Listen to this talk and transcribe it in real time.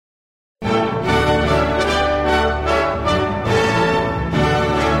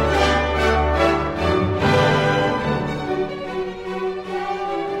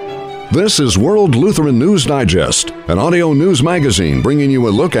This is World Lutheran News Digest, an audio news magazine bringing you a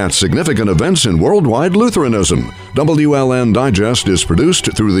look at significant events in worldwide Lutheranism. WLN Digest is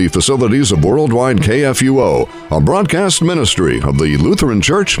produced through the facilities of Worldwide KFUO, a broadcast ministry of the Lutheran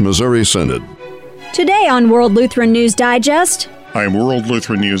Church Missouri Synod. Today on World Lutheran News Digest, I'm World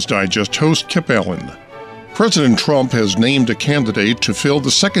Lutheran News Digest host Kip Allen. President Trump has named a candidate to fill the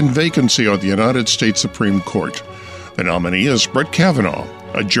second vacancy on the United States Supreme Court. The nominee is Brett Kavanaugh,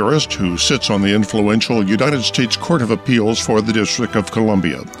 a jurist who sits on the influential United States Court of Appeals for the District of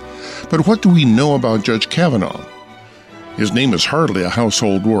Columbia. But what do we know about Judge Kavanaugh? His name is hardly a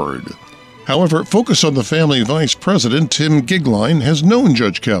household word. However, Focus on the Family Vice President Tim Gigline has known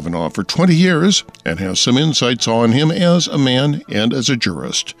Judge Kavanaugh for 20 years and has some insights on him as a man and as a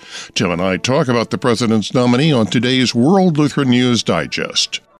jurist. Tim and I talk about the president's nominee on today's World Lutheran News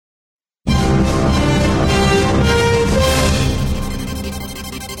Digest.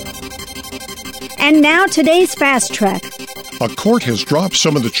 and now today's Fast Track. A court has dropped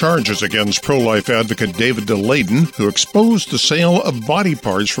some of the charges against pro-life advocate David DeLayden, who exposed the sale of body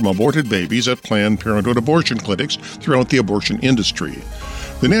parts from aborted babies at Planned Parenthood abortion clinics throughout the abortion industry.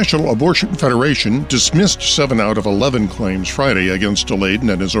 The National Abortion Federation dismissed 7 out of 11 claims Friday against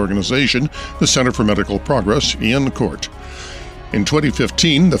DeLayden and his organization, the Center for Medical Progress, in court. In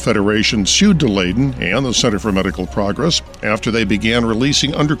 2015, the Federation sued DeLayden and the Center for Medical Progress after they began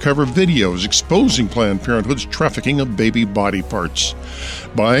releasing undercover videos exposing Planned Parenthood's trafficking of baby body parts.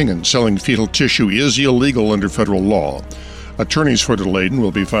 Buying and selling fetal tissue is illegal under federal law. Attorneys for DeLayden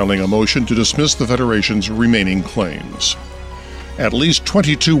will be filing a motion to dismiss the Federation's remaining claims. At least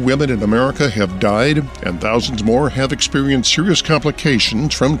 22 women in America have died, and thousands more have experienced serious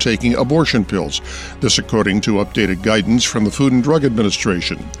complications from taking abortion pills. This according to updated guidance from the Food and Drug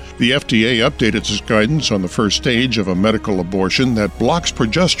Administration. The FDA updated its guidance on the first stage of a medical abortion that blocks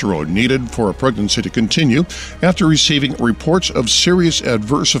progesterone needed for a pregnancy to continue after receiving reports of serious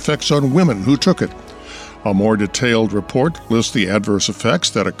adverse effects on women who took it. A more detailed report lists the adverse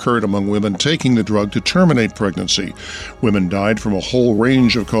effects that occurred among women taking the drug to terminate pregnancy. Women died from a whole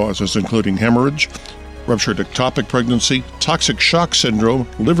range of causes, including hemorrhage, ruptured ectopic pregnancy, toxic shock syndrome,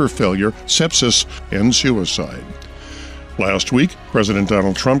 liver failure, sepsis, and suicide. Last week, President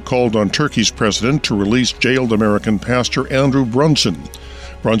Donald Trump called on Turkey's president to release jailed American pastor Andrew Brunson.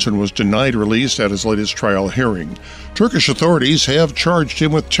 Brunson was denied release at his latest trial hearing. Turkish authorities have charged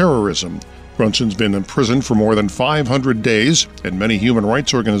him with terrorism. Brunson's been imprisoned for more than 500 days, and many human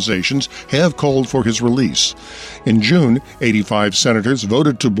rights organizations have called for his release. In June, 85 senators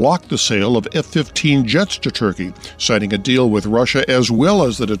voted to block the sale of F-15 jets to Turkey, citing a deal with Russia as well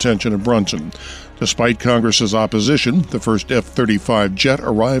as the detention of Brunson. Despite Congress's opposition, the first F-35 jet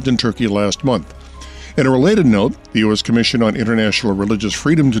arrived in Turkey last month. In a related note, the U.S. Commission on International Religious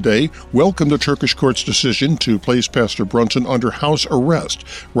Freedom today welcomed the Turkish court's decision to place Pastor Brunson under house arrest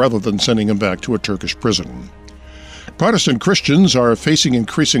rather than sending him back to a Turkish prison. Protestant Christians are facing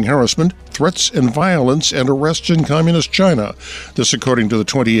increasing harassment, threats, and violence and arrests in Communist China. This according to the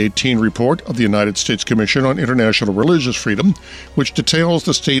 2018 report of the United States Commission on International Religious Freedom, which details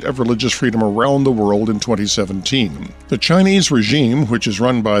the state of religious freedom around the world in 2017. The Chinese regime, which is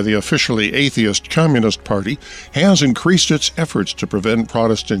run by the officially atheist Communist Party, has increased its efforts to prevent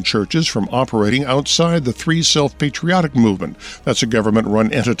Protestant churches from operating outside the Three Self-Patriotic Movement. That's a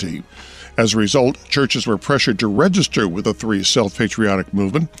government-run entity. As a result, churches were pressured to register with the Three Self-Patriotic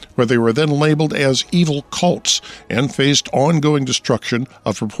Movement, where they were then labeled as evil cults and faced ongoing destruction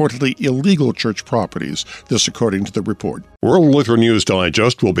of purportedly illegal church properties. This according to the report. World Lutheran News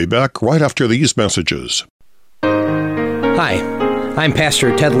Digest will be back right after these messages. Hi, I'm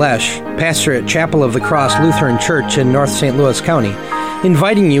Pastor Ted Lesh, pastor at Chapel of the Cross Lutheran Church in North St. Louis County,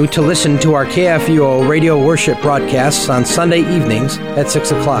 inviting you to listen to our KFUO radio worship broadcasts on Sunday evenings at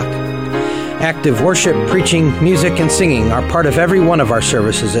 6 o'clock. Active worship, preaching, music, and singing are part of every one of our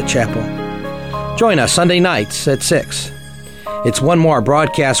services at Chapel. Join us Sunday nights at 6. It's one more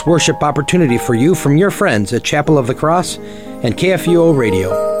broadcast worship opportunity for you from your friends at Chapel of the Cross and KFUO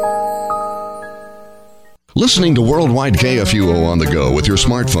Radio. Listening to Worldwide KFUO on the go with your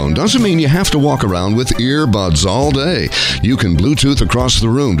smartphone doesn't mean you have to walk around with earbuds all day. You can Bluetooth across the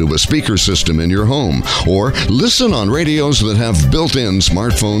room to a speaker system in your home, or listen on radios that have built-in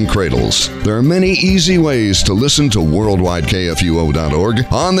smartphone cradles. There are many easy ways to listen to worldwidekfuo.org,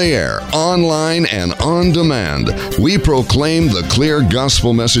 on the air, online, and on demand. We proclaim the clear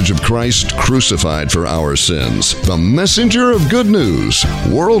gospel message of Christ crucified for our sins. The messenger of good news,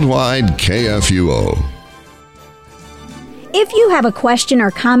 Worldwide KFUO. If you have a question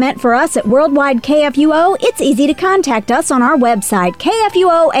or comment for us at Worldwide KFUO, it's easy to contact us on our website,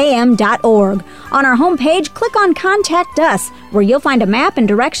 kfuoam.org. On our homepage, click on Contact Us, where you'll find a map and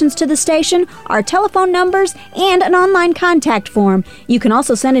directions to the station, our telephone numbers, and an online contact form. You can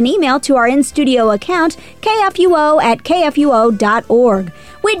also send an email to our in-studio account, kfuo@kfuo.org.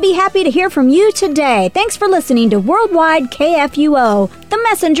 We'd be happy to hear from you today. Thanks for listening to Worldwide KFUO, the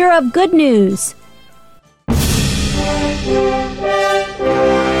messenger of good news.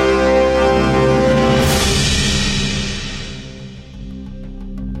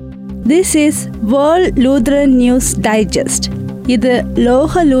 This is World Lutheran News Digest. ഇത്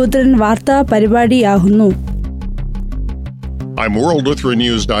ലോക Lutheran വാർത്താ പരിപാടിയാകുന്നു. I'm World Lutheran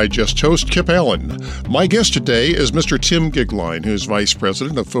News Digest host Kip Allen. My guest today is Mr. Tim Goeglein, who's Vice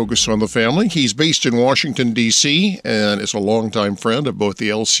President of Focus on the Family. He's based in Washington, D.C., and is a longtime friend of both the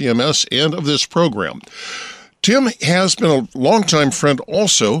LCMS and of this program. Tim has been a longtime friend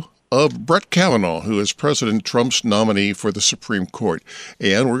also of Brett Kavanaugh, who is President Trump's nominee for the Supreme Court.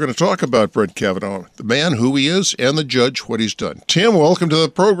 And we're going to talk about Brett Kavanaugh, the man, who he is, and the judge, what he's done. Tim, welcome to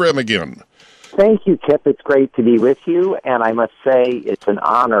the program again. Thank you, Kip. It's great to be with you, and I must say it's an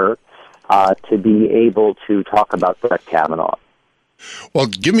honor to be able to talk about Brett Kavanaugh. Well,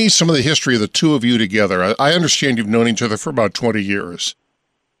 give me some of the history of the two of you together. I understand you've known each other for about 20 years.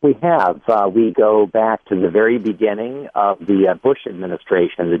 We have. We go back to the very beginning of the Bush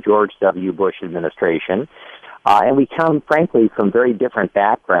administration, the George W. Bush administration, and we come, frankly, from very different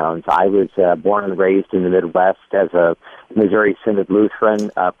backgrounds. I was born and raised in the Midwest as a Missouri Synod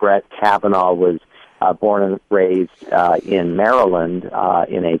Lutheran. Brett Kavanaugh was born and raised in Maryland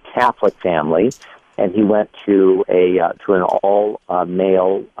in a Catholic family, and he went to an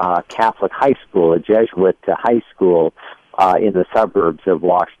all-male Catholic high school, a Jesuit high school, in the suburbs of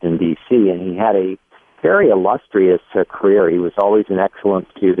Washington, D.C., and he had a very illustrious career. He was always an excellent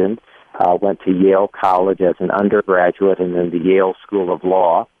student, went to Yale College as an undergraduate and then the Yale School of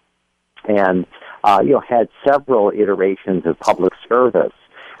Law, and had several iterations of public service.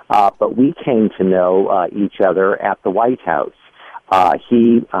 But we came to know each other at the White House. He,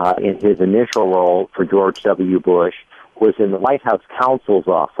 in his initial role for George W. Bush, was in the White House counsel's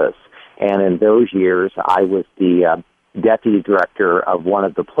office, and in those years I was the deputy director of one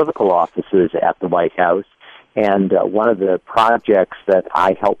of the political offices at the White House, and one of the projects that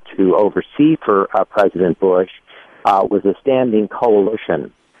I helped to oversee for President Bush was a standing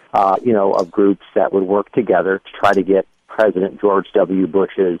coalition, of groups that would work together to try to get President George W.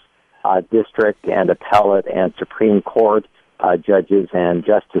 Bush's district and appellate and Supreme Court judges and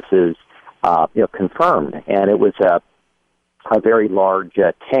justices, confirmed, and it was a very large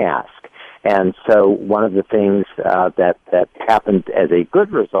task. And so one of the things that happened as a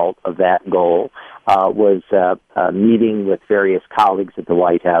good result of that goal was meeting with various colleagues at the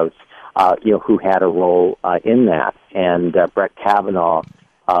White House, who had a role in that. And Brett Kavanaugh,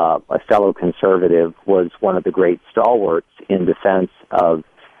 a fellow conservative, was one of the great stalwarts in defense of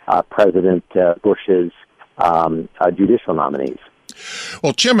President Bush's judicial nominees.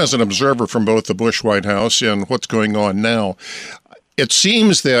 Well, Tim, as an observer from both the Bush White House and what's going on now, it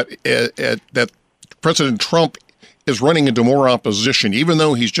seems that President Trump is running into more opposition, even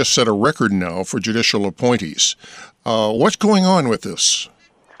though he's just set a record now for judicial appointees. What's going on with this?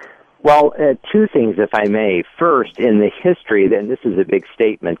 Well, two things, if I may. First, in the history, then this is a big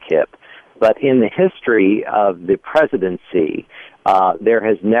statement, Kip, but in the history of the presidency, there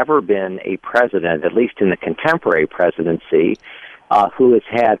has never been a president, at least in the contemporary presidency, who has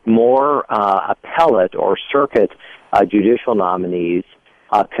had more appellate or circuit judicial nominees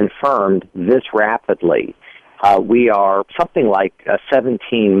confirmed this rapidly. We are something like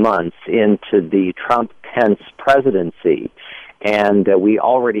 17 months into the Trump-Pence presidency, and we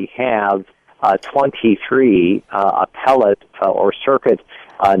already have 23 appellate or circuit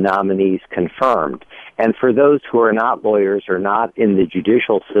nominees confirmed. And for those who are not lawyers or not in the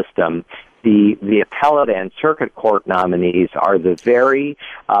judicial system, the appellate and circuit court nominees are the very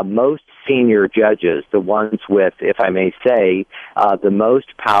most senior judges, the ones with, if I may say, the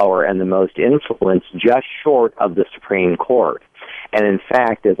most power and the most influence, just short of the Supreme Court. And in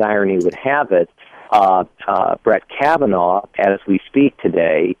fact, as irony would have it, Brett Kavanaugh, as we speak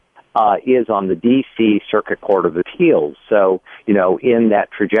today, is on the D.C. Circuit Court of Appeals. So, in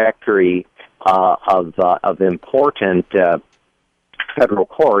that trajectory of important federal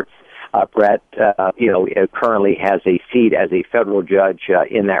courts, Brett, currently has a seat as a federal judge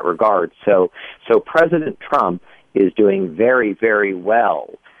in that regard. So President Trump is doing very, very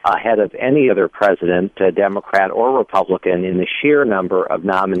well ahead of any other president, Democrat or Republican, in the sheer number of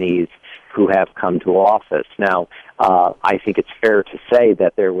nominees who have come to office. Now, I think it's fair to say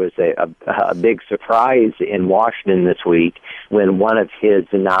that there was a big surprise in Washington this week when one of his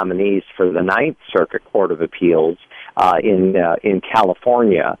nominees for the Ninth Circuit Court of Appeals in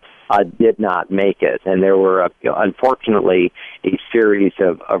California did not make it, and there were, unfortunately, a series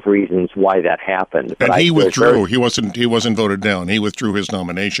of reasons why that happened. And he withdrew. He wasn't voted down. He withdrew his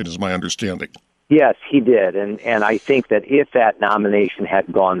nomination, is my understanding. Yes, he did, and I think that if that nomination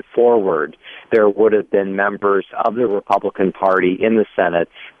had gone forward, there would have been members of the Republican Party in the Senate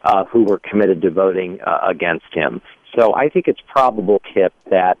who were committed to voting against him. So I think it's probable, Kip,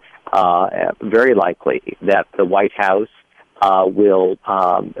 that very likely that the White House will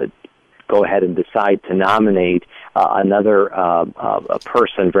go ahead and decide to nominate another a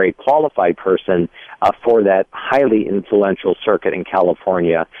person, very qualified person, for that highly influential circuit in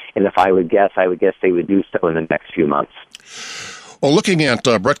California. And if I would guess they would do so in the next few months. Well, looking at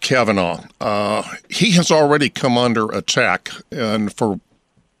Brett Kavanaugh, he has already come under attack, and for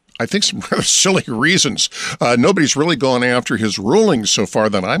I think some rather silly reasons. Nobody's really gone after his rulings so far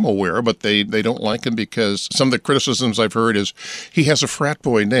that I'm aware, but they don't like him because some of the criticisms I've heard is he has a frat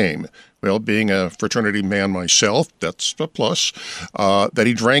boy name. Well, being a fraternity man myself, that's a plus. That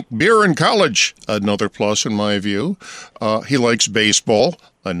he drank beer in college, another plus in my view. He likes baseball,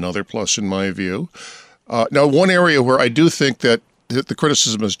 another plus in my view. Now, one area where I do think that the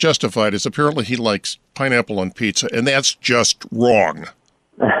criticism is justified is apparently he likes pineapple on pizza, and that's just wrong.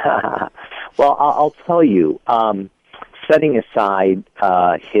 Well, I'll tell you, setting aside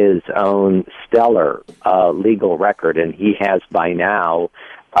his own stellar legal record, and he has by now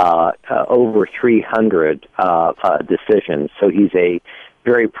over 300 decisions, so he's a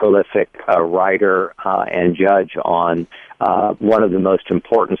very prolific writer and judge on one of the most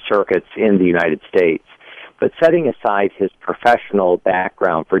important circuits in the United States. But setting aside his professional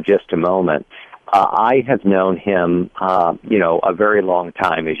background for just a moment, I have known him, a very long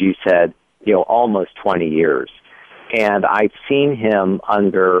time, as you said, almost 20 years. And I've seen him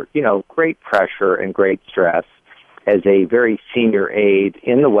under, great pressure and great stress as a very senior aide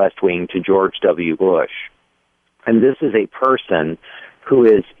in the West Wing to George W. Bush. And this is a person who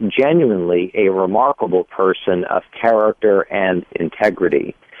is genuinely a remarkable person of character and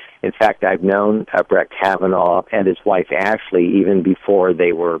integrity. In fact, I've known Brett Kavanaugh and his wife Ashley even before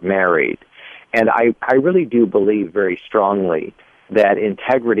they were married. And I really do believe very strongly that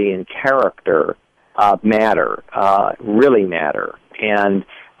integrity and character matter, really matter. And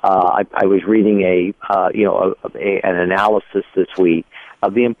I was reading an analysis this week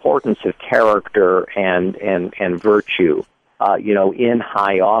of the importance of character and virtue, in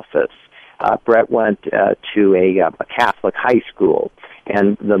high office. Brett went to a Catholic high school,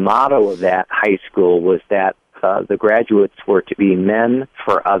 and the motto of that high school was that the graduates were to be men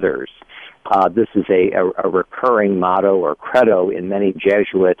for others. This is a recurring motto or credo in many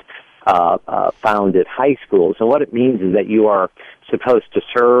Jesuit founded high schools. And what it means is that you are supposed to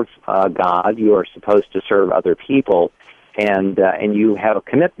serve God, you are supposed to serve other people, and you have a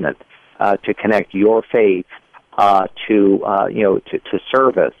commitment to connect your faith to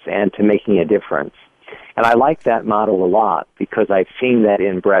service and to making a difference. And I like that model a lot because I've seen that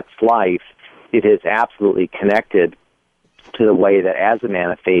in Brett's life. It is absolutely connected to the way that as a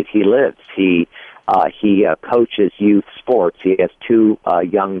man of faith he lives. He coaches youth sports. He has two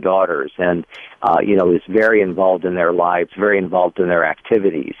young daughters and, is very involved in their lives, very involved in their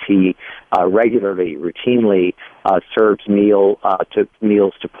activities. He regularly, routinely serves meals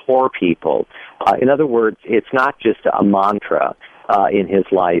to poor people. In other words, it's not just a mantra in his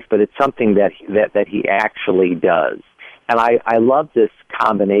life, but it's something that he actually does. And I love this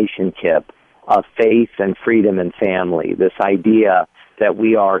combination, Kip, of faith and freedom and family, this idea that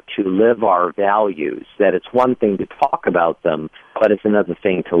we are to live our values, that it's one thing to talk about them, but it's another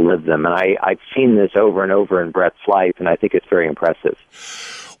thing to live them. And I've seen this over and over in Brett's life, and I think it's very impressive.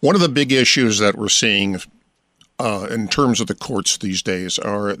 One of the big issues that we're seeing in terms of the courts these days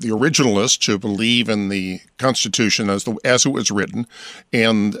are the originalists who believe in the Constitution as it was written,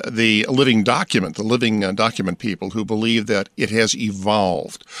 and the living document people who believe that it has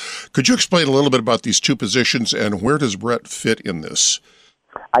evolved. Could you explain a little bit about these two positions, and where does Brett fit in this?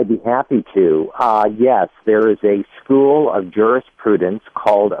 I'd be happy to. Yes, there is a school of jurisprudence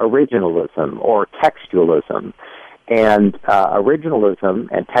called originalism or textualism. And originalism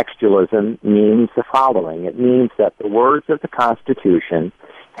and textualism means the following. It means that the words of the Constitution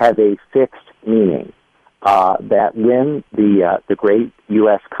have a fixed meaning. That when the great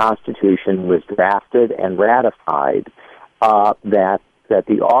U.S. Constitution was drafted and ratified, that that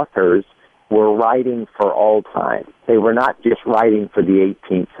the authors were writing for all time. They were not just writing for the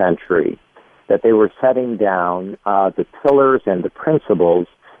 18th century, that they were setting down the pillars and the principles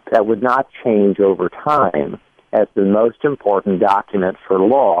that would not change over time as the most important document for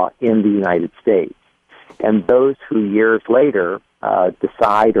law in the United States. And those who years later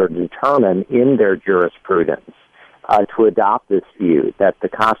decide or determine in their jurisprudence to adopt this view that the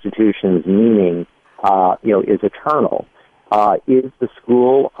Constitution's meaning is eternal is the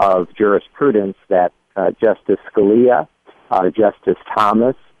school of jurisprudence that Justice Scalia, Justice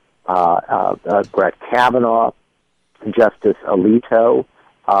Thomas, Brett Kavanaugh, Justice Alito,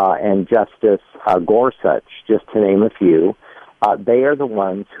 and Justice Gorsuch, just to name a few. They are the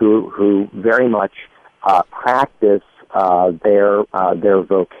ones who very much practice their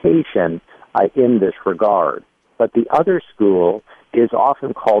vocation in this regard. But the other school is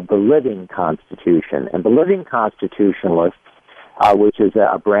often called the living Constitution, and the living constitutionalists, which is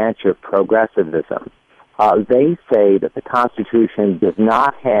a branch of progressivism, they say that the Constitution does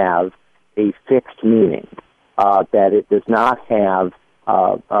not have a fixed meaning, that it does not have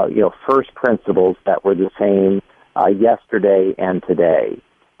first principles that were the same yesterday and today,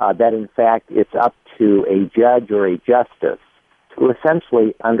 that in fact it's up to a judge or a justice to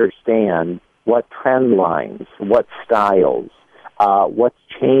essentially understand what trend lines, what styles, what's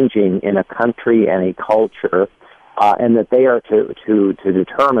changing in a country and a culture, and that they are to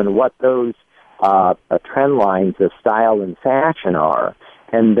determine what those trend lines of style and fashion are,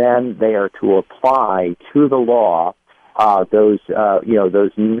 and then they are to apply to the law those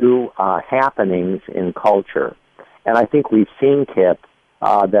new happenings in culture. And I think we've seen, Kip,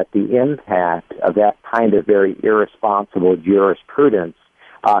 that the impact of that kind of very irresponsible jurisprudence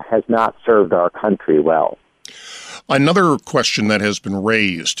has not served our country well. Another question that has been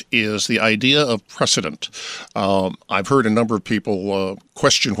raised is the idea of precedent. I've heard a number of people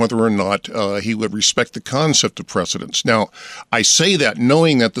question whether or not he would respect the concept of precedents. Now, I say that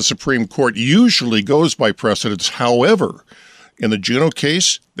knowing that the Supreme Court usually goes by precedents. However, in the Juneau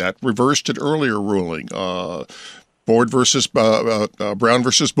case, that reversed an earlier ruling. Brown versus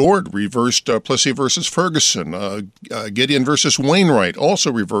Board reversed Plessy versus Ferguson. Gideon versus Wainwright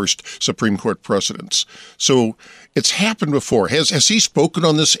also reversed Supreme Court precedents. So it's happened before. Has he spoken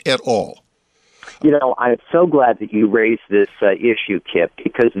on this at all? I'm so glad that you raised this issue, Kip,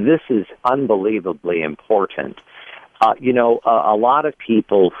 because this is unbelievably important. A lot of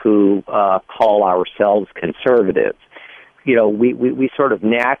people who call ourselves conservative, we sort of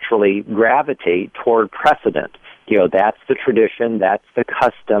naturally gravitate toward precedent. That's the tradition, that's the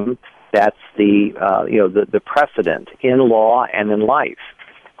custom, that's the precedent in law and in life,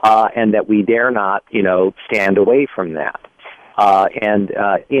 and that we dare not, stand away from that. And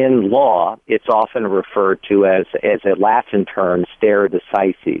in law, it's often referred to as a Latin term, stare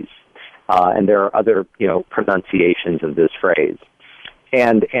decisis, and there are other, pronunciations of this phrase.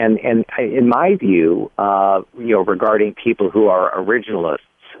 And in my view, regarding people who are originalists,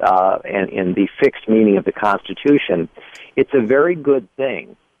 and in the fixed meaning of the Constitution, it's a very good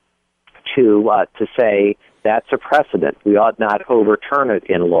thing to say that's a precedent. We ought not overturn it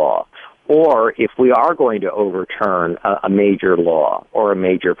in law. Or if we are going to overturn a major law or a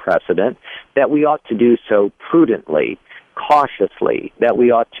major precedent, that we ought to do so prudently, cautiously, that we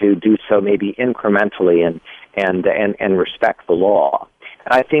ought to do so maybe incrementally and respect the law.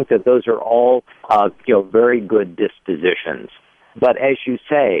 And I think that those are all very good dispositions. But as you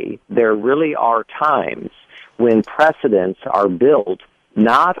say, there really are times when precedents are built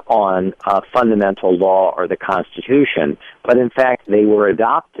not on fundamental law or the Constitution, but in fact they were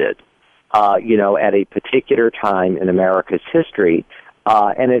adopted, at a particular time in America's history,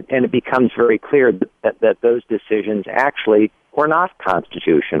 and it becomes very clear that those decisions actually were not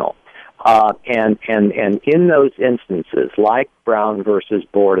constitutional. And in those instances, like Brown versus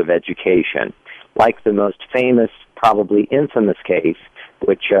Board of Education, like the most famous, probably infamous case,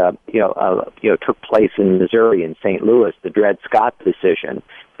 which took place in Missouri in St. Louis, the Dred Scott decision,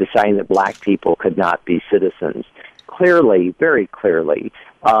 deciding that black people could not be citizens. Clearly, very clearly,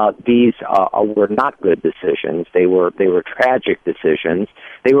 these were not good decisions. They were tragic decisions.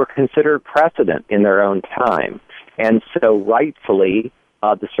 They were considered precedent in their own time, and so rightfully,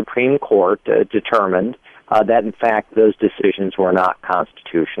 the Supreme Court determined that in fact those decisions were not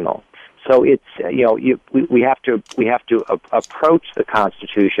constitutional. So it's we have to approach the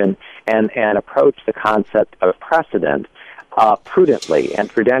Constitution and approach the concept of precedent prudently and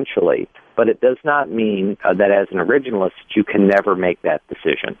prudentially. But it does not mean that as an originalist you can never make that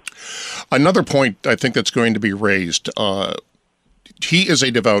decision. Another point I think that's going to be raised. He is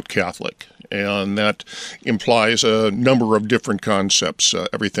a devout Catholic, and that implies a number of different concepts,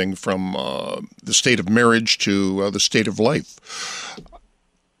 everything from the state of marriage to the state of life.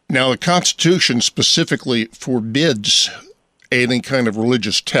 Now, the Constitution specifically forbids any kind of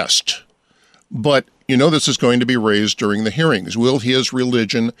religious test, but this is going to be raised during the hearings. Will his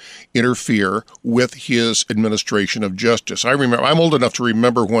religion interfere with his administration of justice? I'm old enough to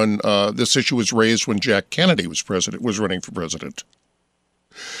remember when this issue was raised when Jack Kennedy was running for president.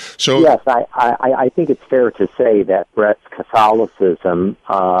 So yes, I think it's fair to say that Brett's Catholicism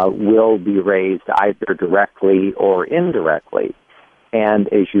will be raised either directly or indirectly. And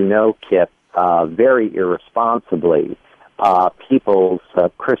as you know, Kip, very irresponsibly, people's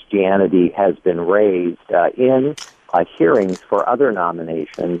Christianity has been raised in hearings for other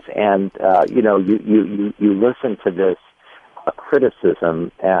nominations, and you listen to this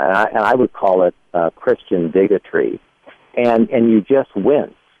criticism, and I would call it Christian bigotry, and you just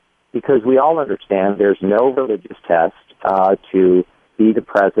wince, because we all understand there's no religious test to be the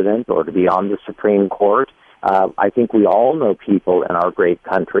president or to be on the Supreme Court. I think we all know people in our great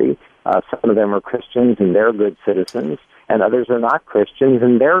country. Some of them are Christians and they're good citizens, and others are not Christians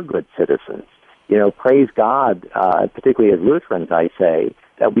and they're good citizens. Praise God, particularly as Lutherans, I say,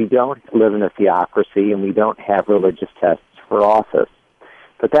 that we don't live in a theocracy and we don't have religious tests for office.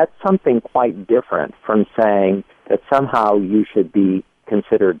 But that's something quite different from saying that somehow you should be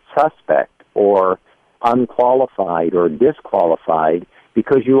considered suspect or unqualified or disqualified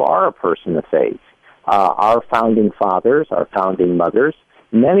because you are a person of faith. Our founding fathers, our founding mothers,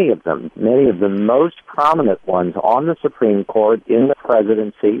 many of the most prominent ones on the Supreme Court, in the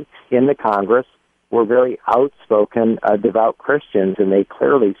presidency, in the Congress, were very outspoken, devout Christians, and they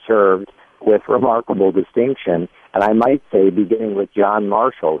clearly served with remarkable distinction. And I might say, beginning with John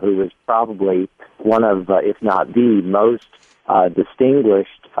Marshall, who was probably one of, if not the most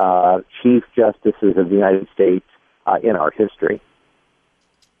distinguished Chief Justices of the United States in our history.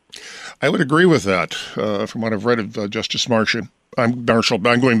 I would agree with that, from what I've read of Justice Marshall. I'm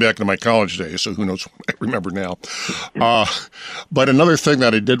going back to my college days, so who knows what I remember now. But another thing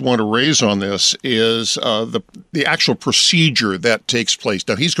that I did want to raise on this is the actual procedure that takes place.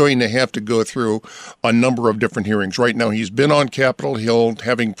 Now, he's going to have to go through a number of different hearings. Right now, he's been on Capitol Hill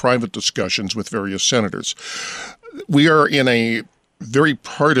having private discussions with various senators. We are in a very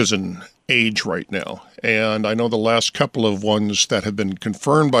partisan age right now, and I know the last couple of ones that have been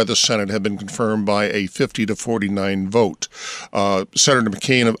confirmed by the Senate have been confirmed by a 50-49 vote. Senator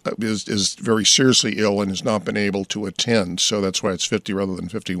McCain is very seriously ill and has not been able to attend, so that's why it's 50 rather than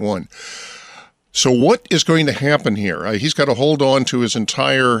 51. So what is going to happen here? He's got to hold on to his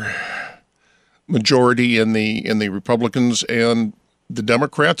entire majority in the Republicans and the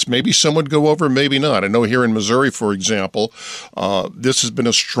Democrats. Maybe some would go over, maybe not. I know here in Missouri, for example, this has been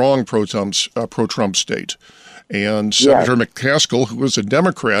a strong pro-Trump state. And Senator McCaskill, who is a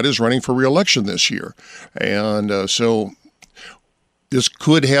Democrat, is running for re-election this year. And so this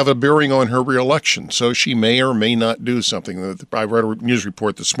could have a bearing on her re-election. So she may or may not do something. I read a news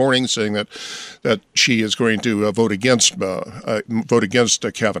report this morning saying that she is going to vote against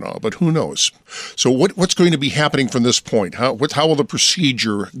Kavanaugh, but who knows? So what's going to be happening from this point? How will the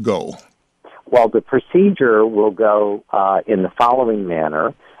procedure go? Well, the procedure will go in the following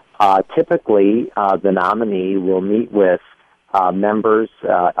manner. Typically, the nominee will meet with members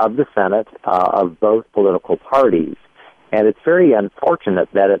of the Senate of both political parties. And it's very unfortunate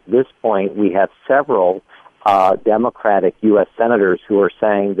that at this point we have several Democratic U.S. senators who are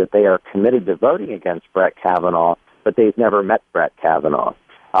saying that they are committed to voting against Brett Kavanaugh, but they've never met Brett Kavanaugh.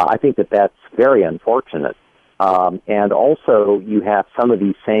 I think that that's very unfortunate. And also you have some of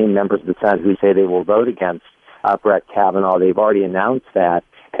these same members of the Senate who say they will vote against Brett Kavanaugh. They've already announced that.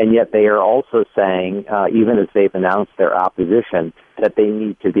 And yet they are also saying, even as they've announced their opposition, that they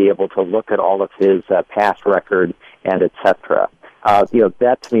need to be able to look at all of his past record and et cetera.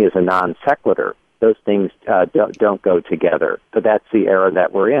 That to me is a non sequitur. Those things don't go together. But that's the era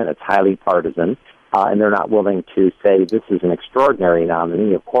that we're in. It's highly partisan, and they're not willing to say this is an extraordinary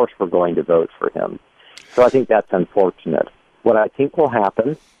nominee. Of course we're going to vote for him. So I think that's unfortunate. What I think will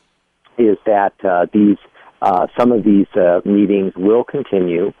happen is that some of these meetings will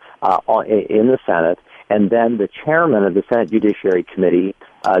continue in the Senate, and then the chairman of the Senate Judiciary Committee,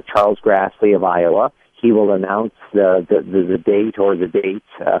 Charles Grassley of Iowa, he will announce the date or the dates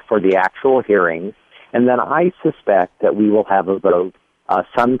for the actual hearings, and then I suspect that we will have a vote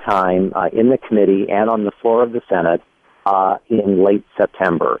sometime in the committee and on the floor of the Senate in late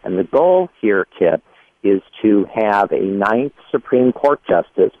September. And the goal here, Kip, is to have a ninth Supreme Court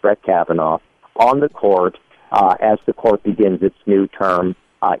Justice, Brett Kavanaugh, on the court as the court begins its new term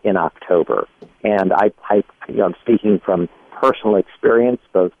in October. And I'm speaking from personal experience,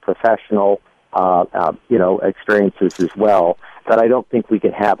 both professional, experiences as well, that I don't think we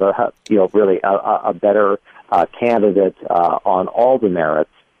could have a better candidate on all the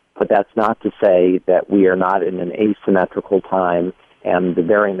merits. But that's not to say that we are not in an asymmetrical time, and the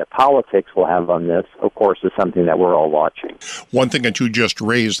bearing that politics will have on this, of course, is something that we're all watching. One thing that you just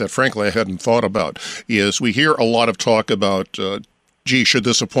raised that, frankly, I hadn't thought about is we hear a lot of talk about, should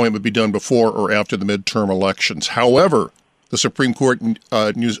this appointment be done before or after the midterm elections? However, the Supreme Court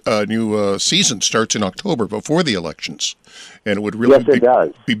new season starts in October, before the elections, and it would really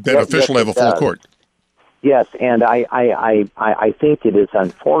be beneficial to have a full court. Yes, and I think it is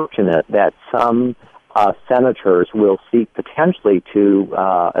unfortunate that some senators will seek potentially to,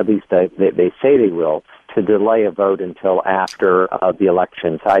 at least they say they will, to delay a vote until after the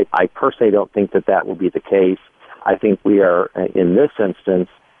elections. I personally don't think that will be the case. I think we are, in this instance,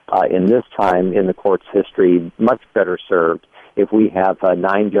 in this time in the court's history, much better served if we have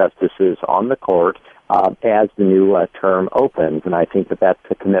 9 justices on the court as the new term opens. And I think that's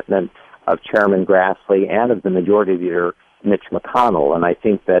the commitment of Chairman Grassley and of the Majority Leader Mitch McConnell. And I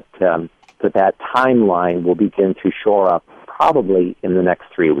think that that timeline will begin to shore up probably in the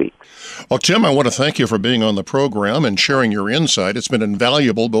next 3 weeks. Well, Tim, I want to thank you for being on the program and sharing your insight. It's been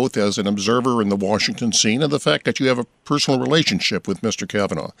invaluable both as an observer in the Washington scene and the fact that you have a personal relationship with Mr.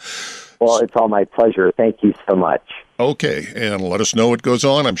 Kavanaugh. Well, it's all my pleasure. Thank you so much. Okay, and let us know what goes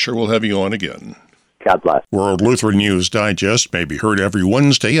on. I'm sure we'll have you on again. God bless. World Lutheran News Digest may be heard every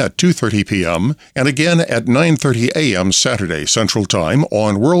Wednesday at 2:30 p.m. and again at 9:30 a.m. Saturday Central Time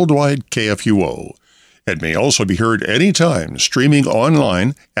on Worldwide KFUO. It may also be heard anytime streaming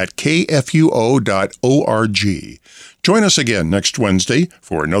online at kfuo.org. Join us again next Wednesday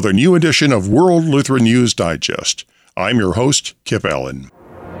for another new edition of World Lutheran News Digest. I'm your host, Kip Allen.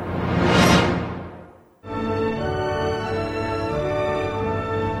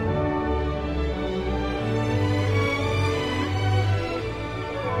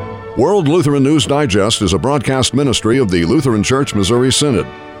 World Lutheran News Digest is a broadcast ministry of the Lutheran Church Missouri Synod.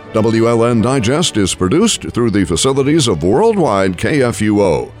 WLN Digest is produced through the facilities of Worldwide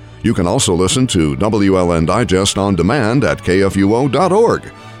KFUO. You can also listen to WLN Digest on demand at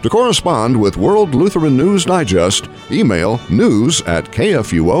kfuo.org. To correspond with World Lutheran News Digest, email news@kfuo.org.